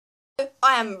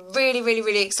I am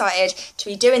really excited to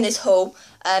be doing this haul.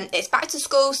 It's back to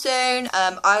school soon.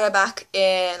 I go back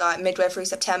in like midway through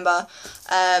September.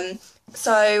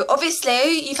 So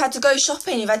obviously you've had to go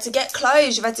shopping, you've had to get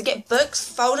clothes, you've had to get books,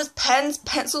 folders, pens,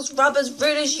 pencils, rubbers,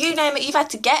 rulers, you name it, you've had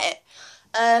to get it.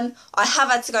 I have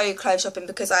had to go clothes shopping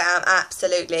because I am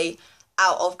absolutely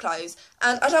out of clothes,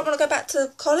 and I don't want to go back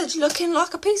to college looking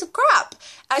like a piece of crap.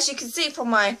 As you can see from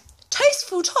my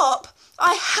tasteful top,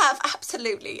 I have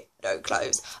absolutely no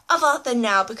clothes other than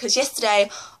now, because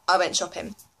yesterday I went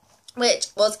shopping, which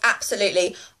was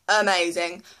absolutely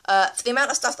amazing. For the amount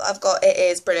of stuff that I've got, it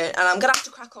is brilliant, and I'm gonna have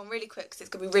to crack on really quick because it's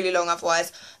gonna be really long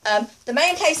otherwise. The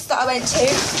main places that I went to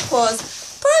was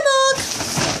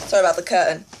Primark. Sorry about the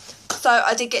curtain. So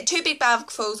I did get 2 big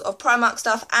bagfuls of Primark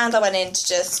stuff, and I went into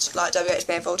just like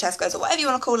WHB or Tesco's or whatever you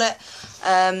want to call it,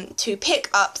 to pick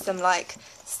up some like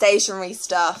stationery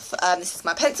stuff. This is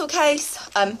my pencil case.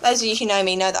 Those of you who know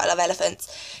me know that I love elephants,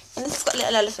 and this has got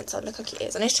little elephants on. Look how cute it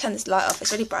is. I need to turn this light off,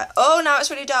 it's really bright. Oh, now it's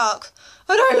really dark.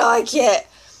 I don't like it,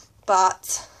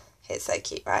 but it's so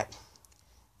cute, right?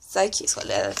 So cute. It's got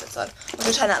little elephants on. I'm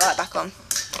going to turn that light back on.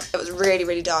 It was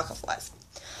really dark otherwise.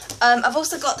 I've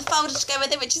also got the folder to go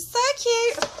with it, which is so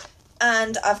cute,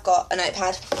 and I've got a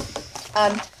notepad.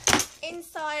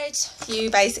 Inside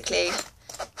you basically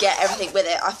get everything with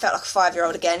it. I felt like a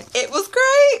 5-year-old again. It was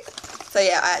great. So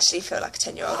yeah, I actually feel like a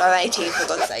 10-year-old. I'm 18 for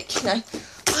God's sake, you know.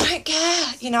 I don't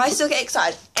care, you know, I still get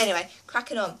excited. Anyway,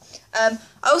 cracking on. I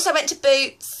also went to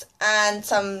Boots and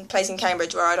some place in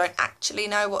Cambridge where I don't actually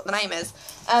know what the name is.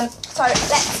 So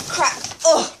let's crack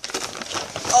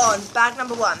on bag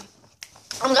number 1.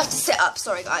 I'm going to have to sit up,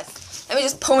 sorry guys. Let me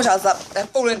just pull my trousers up, they're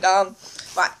falling down.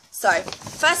 Right, so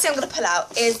first thing I'm going to pull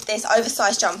out is this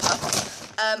oversized jumper.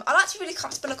 I like to be really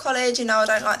comfortable at college, you know, I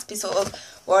don't like to be sort of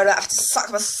worried about having to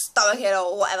suck my stomach in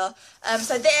or whatever.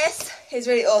 So this is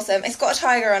really awesome. It's got a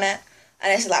tiger on it,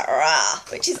 and it's like rah,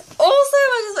 which is awesome.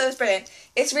 I just thought it was brilliant.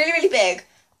 It's really big.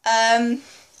 I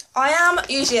am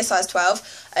usually a size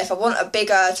 12. If I want a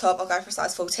bigger top, I'll go for a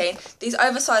size 14. These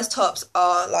oversized tops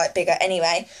are like bigger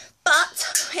anyway.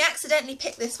 But I accidentally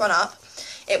picked this one up.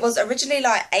 It was originally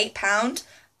like £8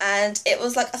 and it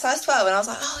was like a size 12, and I was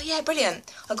like, oh yeah,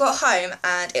 brilliant. I got home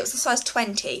and it was a size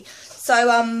 20.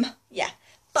 So yeah.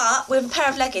 But with a pair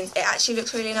of leggings, it actually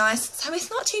looks really nice. So it's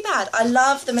not too bad. I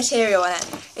love the material on it.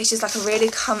 It's just like a really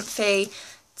comfy,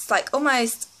 it's like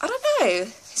almost, I don't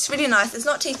know. It's really nice. It's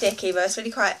not too thick either. It's really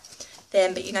quite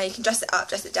thin, but you know, you can dress it up,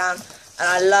 dress it down. And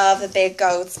I love the big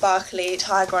gold sparkly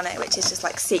tiger on it, which is just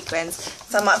like sequins.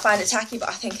 Some might find it tacky, but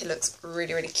I think it looks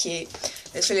really cute.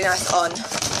 It's really nice on.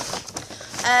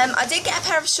 I did get a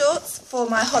pair of shorts for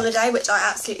my holiday, which I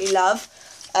absolutely love.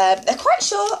 They're quite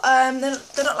short.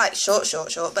 They're not like short,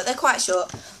 but they're quite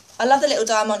short. I love the little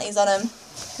diamantes on them.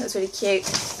 It was really cute.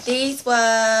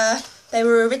 They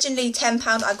were originally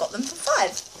 £10. I got them for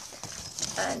 £5.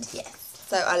 And yes,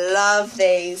 so I love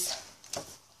these.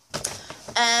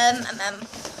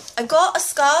 I got a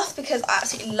scarf because I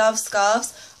absolutely love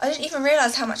scarves. I didn't even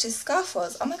realise how much this scarf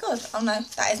was. Oh my god, oh no,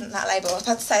 that isn't that label. I was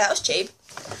about to say that was cheap.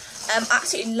 I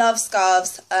absolutely love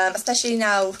scarves, especially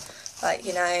now, like,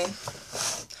 you know,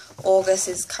 August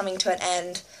is coming to an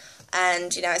end,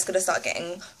 and you know, it's going to start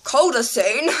getting colder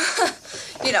soon.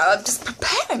 You know, I'm just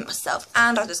preparing myself,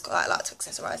 and I just quite like to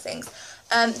accessorise things.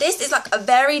 This is like a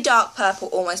very dark purple,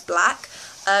 almost black.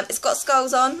 It's got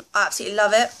skulls on. I absolutely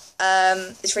love it.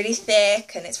 It's really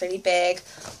thick and it's really big,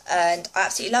 and I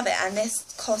absolutely love it. And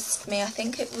this cost me, I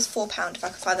think it was £4 if I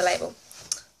could find the label.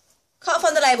 Can't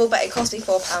find the label, but it cost me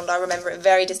 £4. I remember it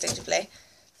very distinctively.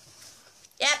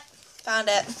 Yep, found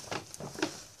it.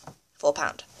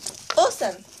 £4.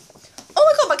 Awesome. Oh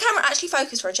my god, my camera actually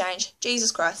focused for a change.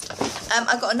 Jesus Christ.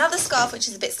 I got another scarf which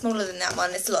is a bit smaller than that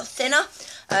one. It's a lot thinner.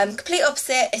 Complete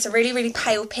opposite. It's a really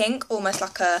pale pink, almost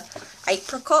like a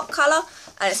apricot colour.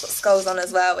 And it's got skulls on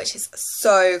as well, which is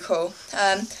so cool.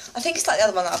 I think it's like the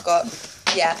other one that I've got.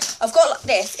 Yeah, I've got like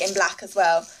this in black as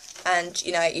well. And,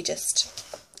 you know, you just,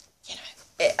 you know,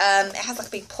 it has like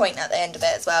a big point at the end of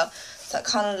it as well. So it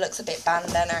kind of looks a bit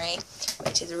bandana-y,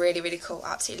 which is really cool.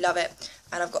 I absolutely love it.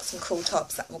 And I've got some cool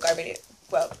tops that will go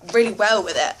really well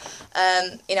with it.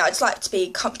 You know, I just like to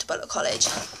be comfortable at college.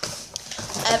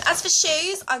 As for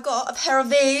shoes, I got a pair of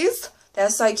these. They're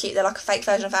so cute. They're like a fake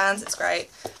version of Vans. It's great.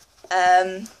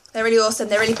 They're really awesome.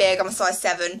 They're really big. I'm a size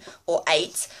 7 or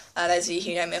 8. Those of you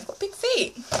who know me, I've got big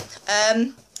feet.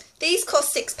 These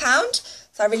cost £6.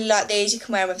 So I really like these. You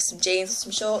can wear them with some jeans or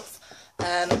some shorts.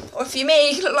 Or if you're me,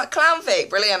 you can look like clown feet.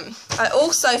 Brilliant. I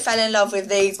also fell in love with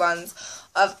these ones.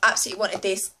 I've absolutely wanted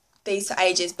these for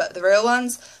ages, but the real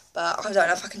ones. But I don't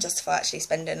know if I can justify actually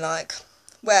spending like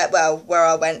where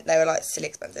I went, they were like silly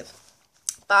expensive.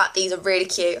 But these are really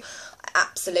cute. I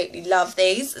absolutely love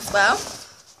these as well.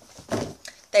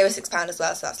 They were £6 as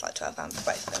well, so that's like £12 for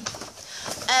both of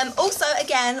them. Also,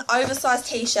 again, oversized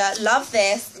t-shirt. Love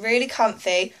this. Really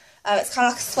comfy. It's kind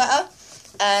of like a sweater.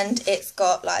 And it's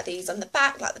got like these on the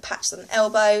back, like the patches on the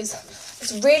elbows.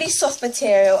 It's really soft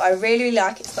material. I really, really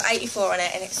like it. It's got 84 on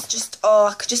it, and it's just, oh,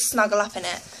 I could just snuggle up in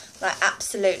it. And I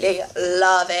absolutely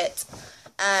love it.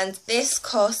 And this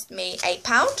cost me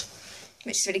 £8,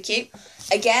 which is really cute.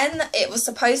 Again, it was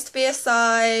supposed to be a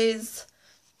size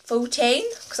 14,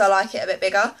 because I like it a bit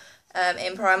bigger,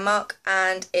 in Primark,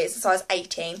 and it's a size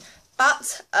 18.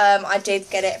 But I did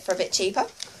get it for a bit cheaper,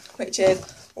 which is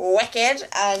wicked.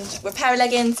 And with a pair of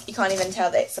leggings, you can't even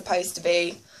tell that it's supposed to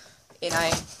be, you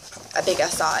know, a bigger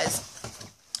size.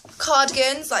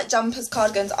 Cardigans, like jumpers,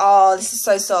 cardigans. Oh, this is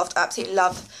so soft. I absolutely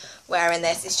love wearing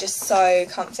this. It's just so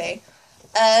comfy.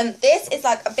 This is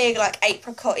like a big, like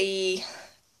apricot-y,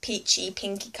 peachy,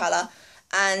 pinky colour.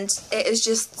 And it is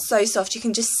just so soft. You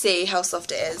can just see how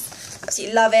soft it is.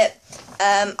 Absolutely love it.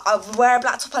 I wear a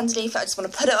black top underneath it. I just want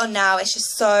to put it on now. It's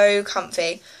just so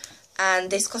comfy.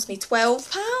 And this cost me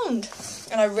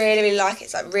 £12. And I really, really like it.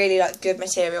 It's like really like good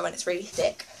material, and it's really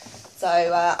thick. So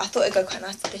I thought it'd go quite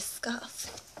nice with this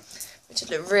scarf, which would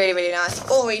look really, really nice.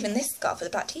 Or even this scarf with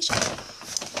a black t-shirt.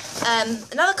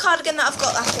 Another cardigan that I've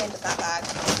got, that's the end of that bag.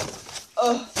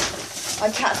 Oh, my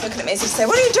cat's looking at me as if to say,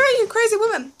 what are you doing, you crazy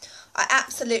woman? I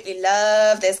absolutely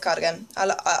love this cardigan. I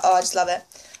just love it.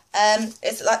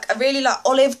 It's like a really like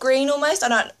olive green almost. I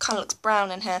know it kind of looks brown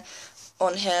in here,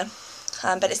 on here.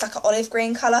 But it's like an olive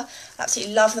green colour. I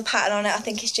absolutely love the pattern on it. I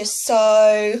think it's just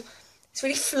so, it's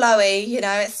really flowy, you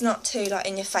know. It's not too like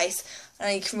in your face.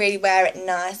 And you can really wear it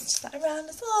nice, just like around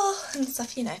as well and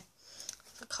stuff, you know.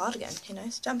 It's a cardigan, you know,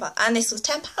 it's a jumper. And this was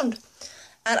 £10.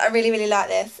 And I really, really like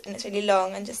this. And it's really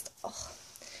long and just, oh,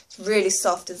 it's really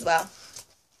soft as well.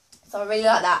 So I really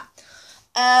like that.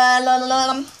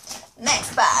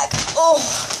 Next bag. Oh,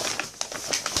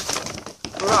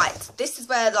 right. This is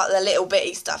where like the little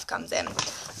bitty stuff comes in.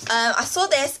 I saw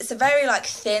this. It's a very like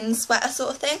thin sweater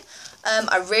sort of thing.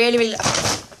 I really, really get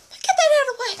that out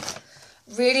of the way.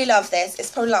 Really love this.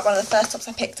 It's probably like one of the first tops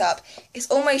I picked up. It's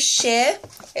almost sheer.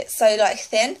 It's so like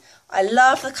thin. I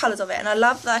love the colours of it, and I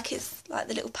love like it's like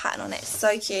the little pattern on it. It's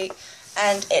so cute,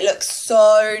 and it looks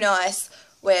so nice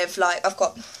with like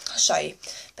I'll show you,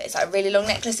 but it's like really long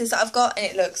necklaces that I've got, and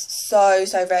it looks so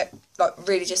very like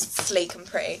really just sleek and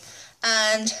pretty.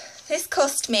 And this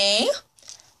cost me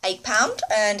 £8,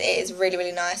 and it is really,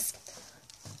 really nice.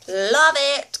 Love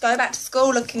it. Go back to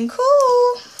school looking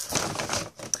cool.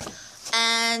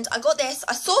 And I got this.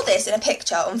 I saw this in a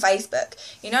picture on Facebook.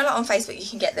 You know, like on Facebook you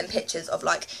can get them pictures of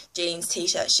like jeans,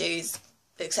 t-shirts, shoes,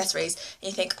 accessories, and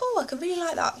you think, oh, I could really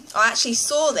like that. I actually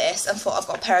saw this and thought I've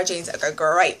got a pair of jeans that go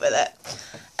great with it.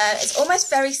 It's almost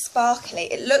very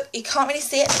sparkly. You can't really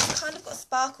see it, but it's kind of got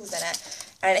sparkles in it.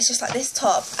 And it's just like this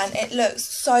top, and it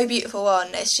looks so beautiful on.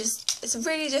 It's a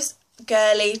really just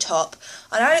girly top.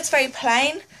 I know it's very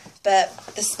plain, but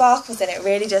the sparkles in it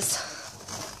really just,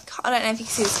 I don't know if you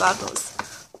can see the sparkles.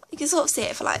 You can sort of see it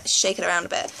if I like shake it around a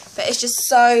bit. But it's just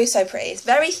so pretty. It's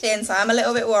very thin, so I'm a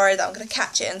little bit worried that I'm going to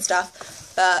catch it and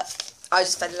stuff. But I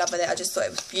just fell in love with it. I just thought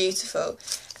it was beautiful.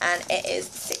 And it is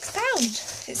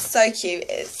 £6. It's so cute.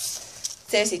 It's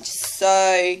seriously just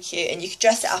so cute. And you can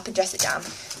dress it up and dress it down.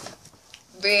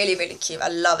 Really, really cute. I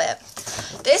love it.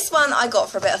 This one I got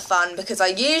for a bit of fun because I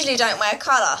usually don't wear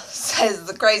colour, says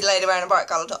the crazy lady wearing a bright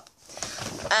colour top.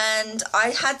 And I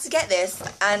had to get this,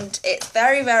 and it's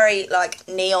very, very like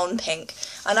neon pink.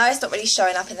 I know it's not really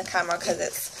showing up in the camera because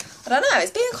it's, I don't know,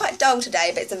 it's being quite dull today,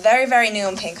 but it's a very, very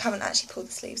neon pink. I haven't actually pulled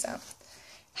the sleeves out.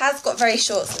 Has got very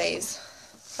short sleeves,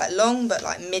 like long but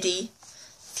like midi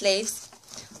sleeves.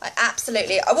 I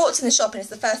walked in the shop and it's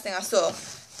the first thing I saw,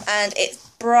 and it's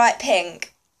bright pink.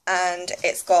 And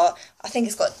it's got, I think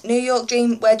it's got New York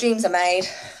Dream, where dreams are made.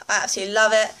 I absolutely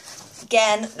love it.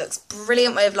 Again, looks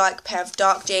brilliant with like a pair of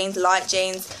dark jeans, light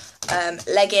jeans,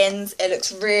 leggings. It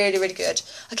looks really, really good.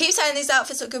 I keep saying these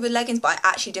outfits look good with leggings, but I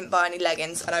actually didn't buy any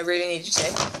leggings, and I really needed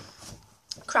to.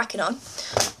 Cracking on.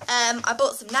 I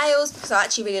bought some nails because I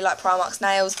actually really like Primark's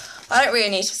nails. I don't really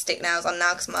need to stick nails on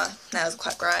now because my nails are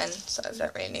quite growing, so I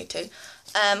don't really need to.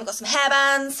 I've got some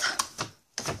hairbands.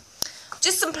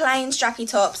 Just some plain strappy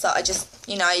tops that I just,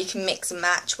 you know, you can mix and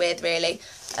match with, really,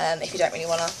 if you don't really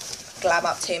want to glam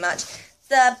up too much.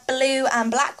 The blue and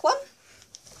black one.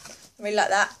 I really like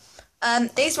that.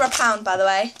 These were £1, by the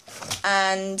way.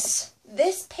 And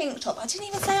this pink top, I didn't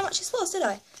even say how much this was, did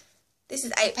I? This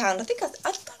is £8. I don't know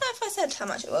if I said how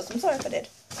much it was. I'm sorry if I did.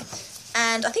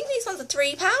 And I think these ones are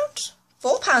 £3.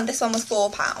 £4. This one was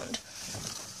 £4.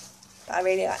 But I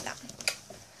really like that.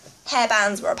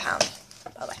 Hairbands were £1,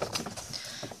 by the way.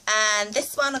 And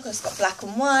this one, of course, got black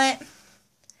and white.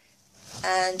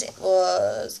 And it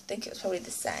was, I think it was probably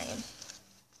the same.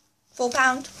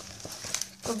 £4.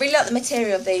 I really like the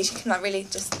material of these. You can like really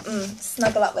just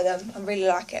snuggle up with them. I really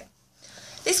like it.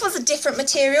 This one's a different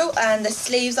material, and the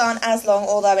sleeves aren't as long,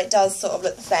 although it does sort of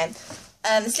look the same.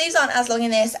 The sleeves aren't as long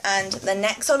in this, and the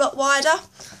neck's a lot wider.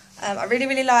 I really,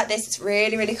 really like this. It's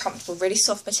really, really comfortable, really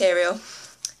soft material.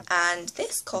 And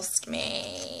this cost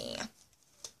me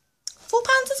 £4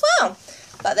 as well.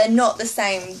 But they're not the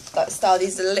same like style.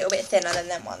 These are a little bit thinner than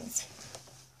them ones.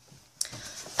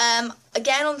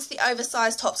 Again, onto the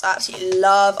oversized tops. I absolutely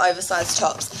love oversized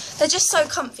tops. They're just so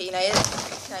comfy, you know.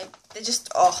 They're just,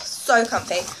 oh, so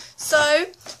comfy. So,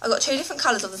 I got 2 different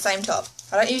colours of the same top.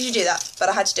 I don't usually do that, but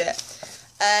I had to do it.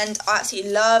 And I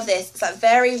absolutely love this. It's like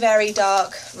very, very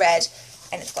dark red.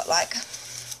 And it's got like,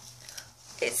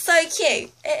 it's so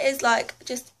cute. It is like,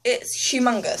 just, it's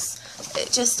humongous.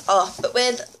 It just, oh, but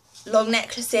with long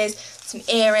necklaces, some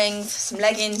earrings, some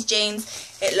leggings, jeans,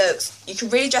 it looks, you can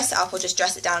really dress it up or just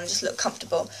dress it down and just look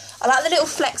comfortable. I like the little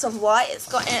flecks of white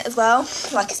it's got in it as well,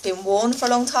 like it's been worn for a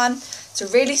long time. It's a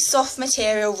really soft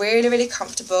material, really, really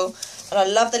comfortable, and I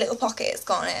love the little pocket it's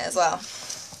got in it as well.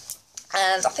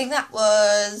 And I think that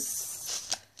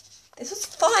was, this was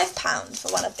 £5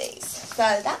 for one of these,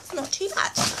 so that's not too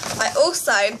bad.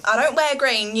 I don't wear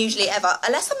green usually ever,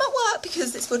 unless I'm at work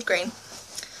because it's wood green.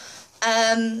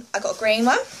 I got a green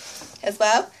one as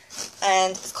well,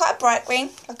 and it's quite a bright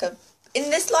green, in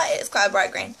this light it's quite a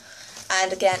bright green,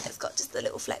 and again it's got just the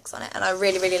little flecks on it, and I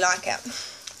really, really like it.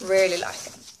 Really like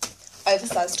it.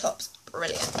 Oversized tops,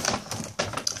 brilliant.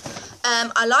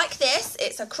 I like this.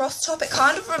 It's a cross top. It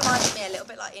kind of reminds me a little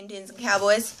bit like Indians and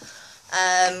cowboys.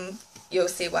 You'll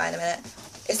see why in a minute.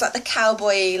 It's like the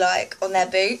cowboy, like on their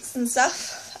boots and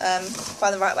stuff.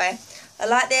 Find the right way. I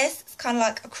like this. It's kind of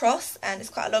like a cross, and it's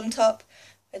quite a long top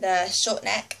with a short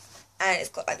neck, and it's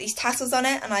got like these tassels on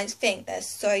it, and I think they're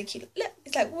so cute. Look,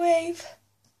 it's like wave.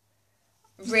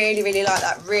 Really, really like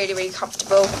that. Really, really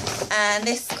comfortable. And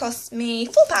this cost me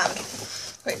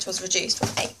 £4, which was reduced from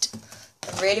 £8.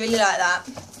 I really, really like that.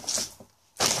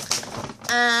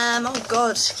 Oh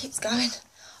god, it keeps going.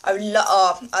 I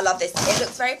love this. It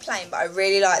looks very plain, but I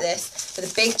really like this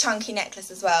with a big chunky necklace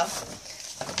as well.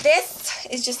 This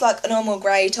is just like a normal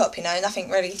grey top, you know, nothing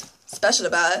really special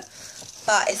about it.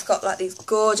 But it's got like these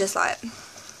gorgeous like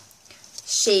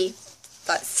sheath,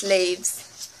 like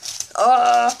sleeves.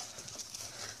 Oh,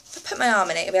 if I put my arm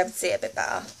in it, you'll be able to see it a bit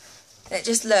better. And it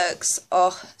just looks,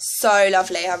 oh, so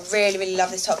lovely. I really, really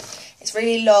love this top. It's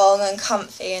really long and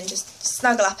comfy, and just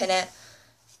snuggle up in it.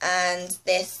 And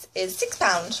this is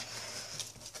 £6.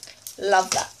 Love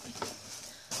that.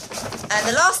 And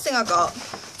the last thing I got,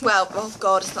 well, oh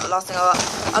god, it's not the last thing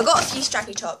I got a few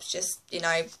strappy tops, just, you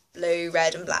know, blue,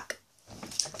 red and black.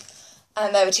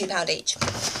 And they were £2 each.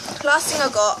 Last thing I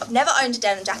got, I've never owned a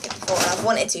denim jacket before, and I've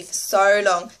wanted to for so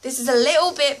long. This is a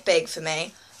little bit big for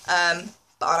me,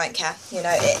 but I don't care, you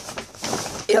know, it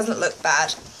doesn't look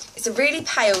bad. It's a really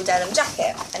pale denim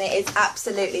jacket, and it is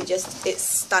absolutely just, it's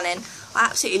stunning. I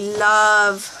absolutely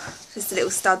love just the little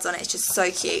studs on it. It's just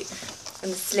so cute.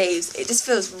 And the sleeves, it just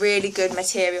feels really good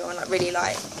material, and like really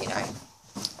like, you know,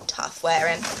 tough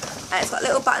wearing. And it's got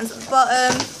little buttons at the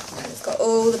bottom, and it's got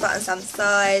all the buttons down the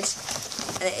side,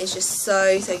 and it is just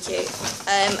so, so cute.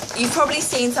 You've probably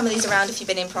seen some of these around if you've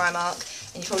been in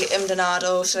Primark, and you've probably ummed and ahed,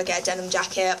 oh, should I get a denim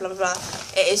jacket, blah, blah, blah.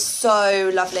 It is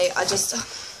so lovely.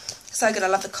 So good. I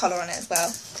love the collar on it as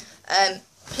well.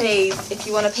 Please, if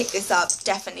you want to pick this up,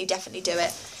 definitely do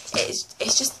it.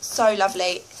 It's just so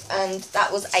lovely, and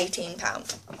that was £18.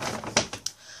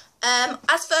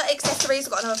 As for accessories,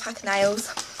 I've got another pack of nails.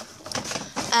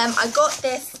 I got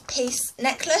this piece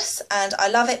necklace, and I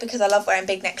love it because I love wearing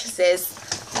big necklaces.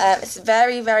 It's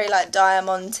very, very like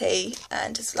diamond-y,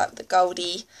 and just like the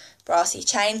goldy brassy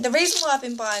chain. The reason why I've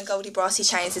been buying goldy brassy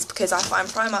chains is because I find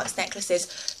Primark's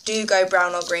necklaces do go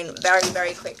brown or green very,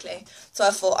 very quickly. So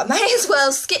I thought I may as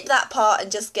well skip that part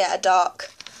and just get a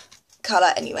dark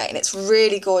colour anyway. And it's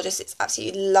really gorgeous. It's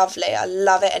absolutely lovely. I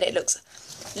love it, and it looks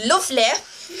lovely.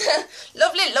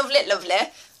 lovely, lovely, lovely.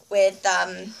 With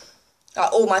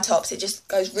all my tops. It just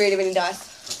goes really, really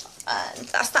nice. And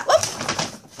that's that one.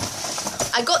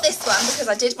 I got this one because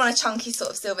I did want a chunky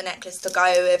sort of silver necklace to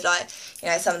go with, like, you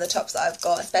know, some of the tops that I've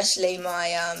got, especially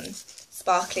my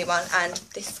sparkly one, and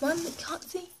this one that you can't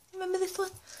see. Remember this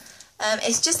one?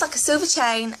 It's just like a silver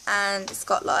chain, and it's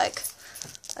got like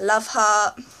a love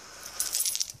heart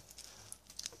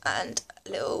and a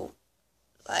little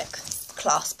like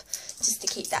clasp. just to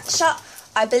keep that shut.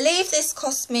 I believe this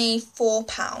cost me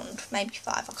 £4, maybe £5,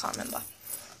 I can't remember.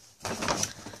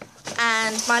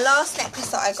 And my last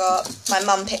necklace that I got, my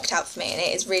mum picked out for me, and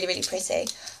it is really, really pretty.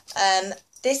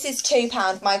 This is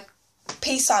 £2. My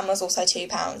peace sign was also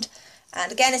 £2.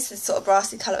 And again, it's this sort of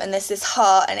brassy colour, and there's this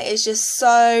heart, and it is just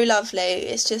so lovely.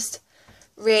 It's just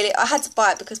really, I had to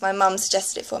buy it because my mum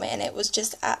suggested it for me, and it was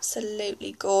just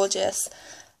absolutely gorgeous.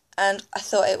 And I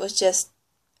thought it was just,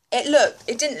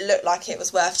 it didn't look like it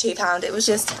was worth £2. It was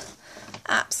just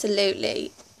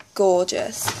absolutely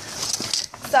gorgeous.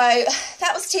 So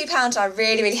that was £2. I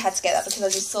really, really had to get that because I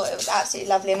just thought it was absolutely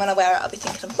lovely. And when I wear it, I'll be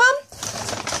thinking of Mum.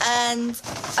 And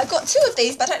I got 2 of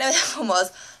these, but I don't know what the other one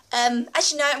was.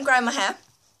 As you know, I'm growing my hair,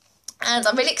 and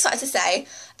I'm really excited to say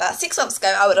about 6 months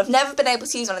ago I would have never been able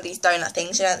to use one of these donut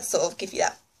things, you know, that sort of give you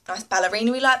that nice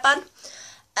ballerina-y like bun.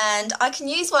 And I can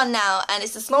use one now, and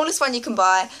it's the smallest one you can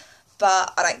buy,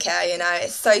 but I don't care, you know,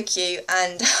 it's so cute,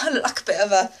 and I look like a bit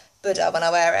of a Buddha when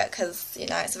I wear it because, you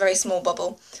know, it's a very small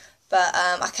bobble. But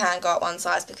I can go up one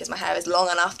size because my hair is long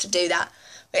enough to do that,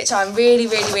 which I'm really,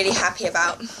 really, really happy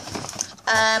about.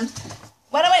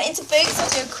 When I went into Boots, I'll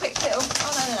do a quick little,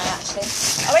 oh no, actually.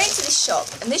 I went into this shop,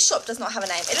 and this shop does not have a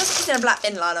name. It looks like it's in a black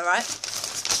bin liner, right?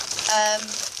 It's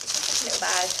like a little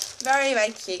bag. Very,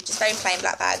 very cute, just very plain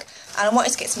black bag. And I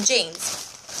wanted to get some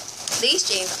jeans. These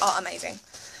jeans are amazing.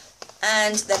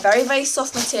 And they're very, very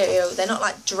soft material. They're not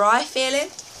like dry feeling.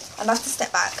 I love to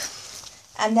step back.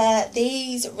 And they're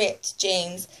these ripped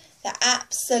jeans. They're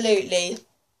absolutely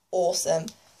awesome.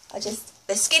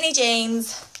 They're skinny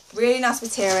jeans, really nice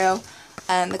material.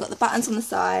 They've got the buttons on the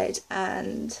side,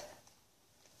 and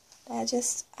they're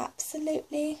just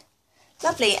absolutely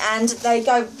lovely, and they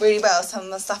go really well with some of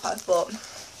the stuff I've bought.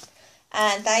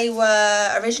 And they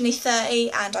were originally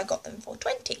 30 and I got them for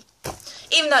 20,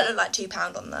 even though it looked like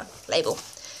 £2 on the label.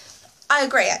 I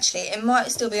agree, actually, it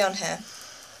might still be on here.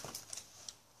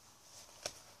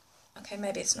 Okay,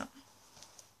 maybe it's not.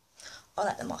 I'll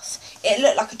let them off. It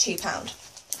looked like a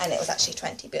 £2 and it was actually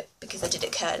 20, but because I did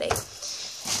it curly,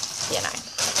 you know.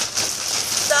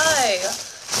 So, I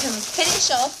can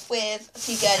finish off with a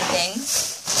few girly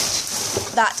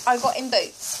things that I got in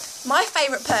Boots. My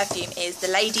favourite perfume is the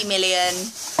Lady Million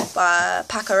by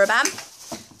Paco Rabanne,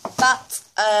 but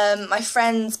my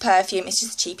friend's perfume is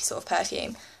just a cheapy sort of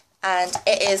perfume, and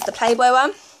it is the Playboy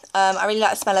one. I really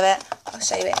like the smell of it. I'll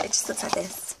show you it. It just looks like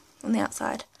this on the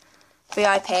outside.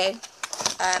 VIP.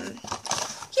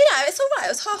 You know, it's alright. It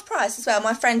was half price as well.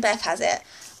 My friend Beth has it,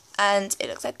 and it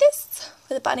looks like this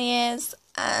with the bunny ears.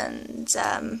 And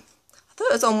I thought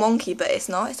it was all wonky, but it's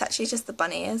not. It's actually just the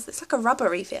bunny ears. It's like a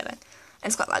rubbery feeling, and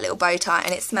it's got that little bow tie,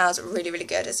 and it smells really, really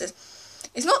good. It's just,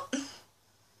 it's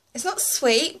not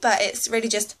sweet, but it's really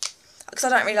just, because I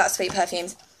don't really like sweet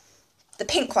perfumes. The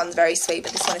pink one's very sweet,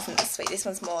 but this one isn't as sweet. This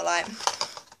one's more like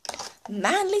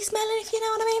manly smelling, if you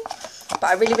know what I mean. But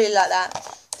I really, really like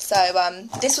that. So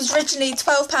this was originally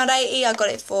 £12.80. I got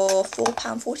it for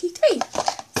 £4.43.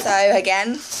 So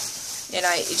again, you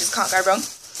know, you just can't go wrong.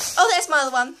 Oh, there's my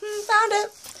other one. Found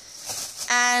it.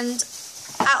 And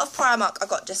out of Primark, I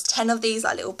got just 10 of these,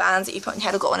 like little bands that you put on your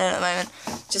head. I've got one in at the moment,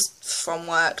 just from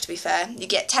work, to be fair. You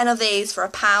get 10 of these for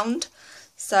 £1.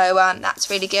 So that's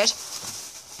really good.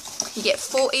 You get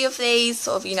 40 of these,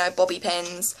 sort of, you know, bobby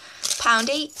pins, £1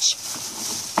 each.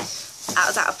 That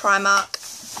was out of Primark.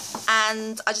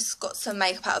 And I just got some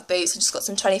makeup out of Boots. I just got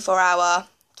some 24-hour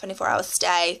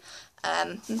stay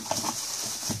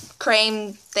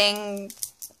cream thing,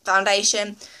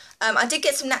 foundation. I did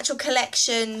get some Natural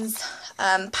Collections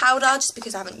powder, just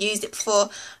because I haven't used it before,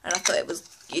 and I thought it was,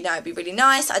 you know, it'd be really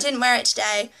nice. I didn't wear it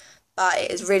today, but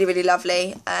it is really, really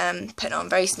lovely. Putting it on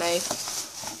very smooth.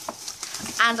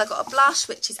 And I got a blush,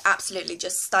 which is absolutely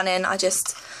just stunning. I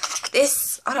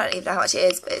don't even know how much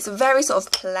it is, but it's a very sort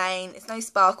of plain, there's no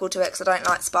sparkle to it because I don't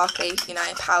like sparkly, you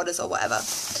know, powders or whatever.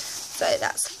 So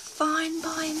that's fine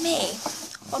by me.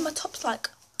 Oh, my top's like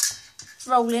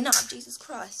rolling up, Jesus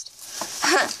Christ.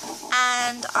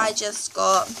 And I just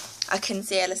got a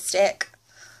concealer stick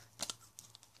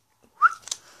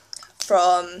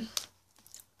from,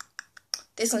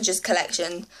 this one's just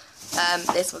Collection,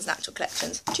 this one's Natural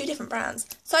Collections, 2 different brands.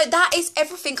 So that is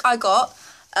everything I got.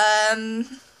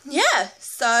 Yeah,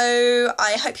 so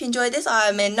I hope you enjoyed this.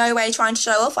 I'm in no way trying to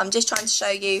show off, I'm just trying to show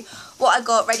you what I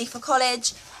got ready for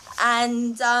college,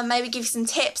 and maybe give you some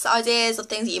tips, ideas of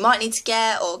things that you might need to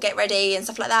get or get ready and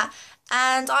stuff like that.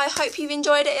 And I hope you've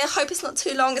enjoyed it. I hope it's not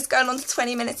too long. It's going on to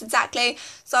 20 minutes exactly.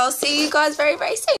 So I'll see you guys very, very soon.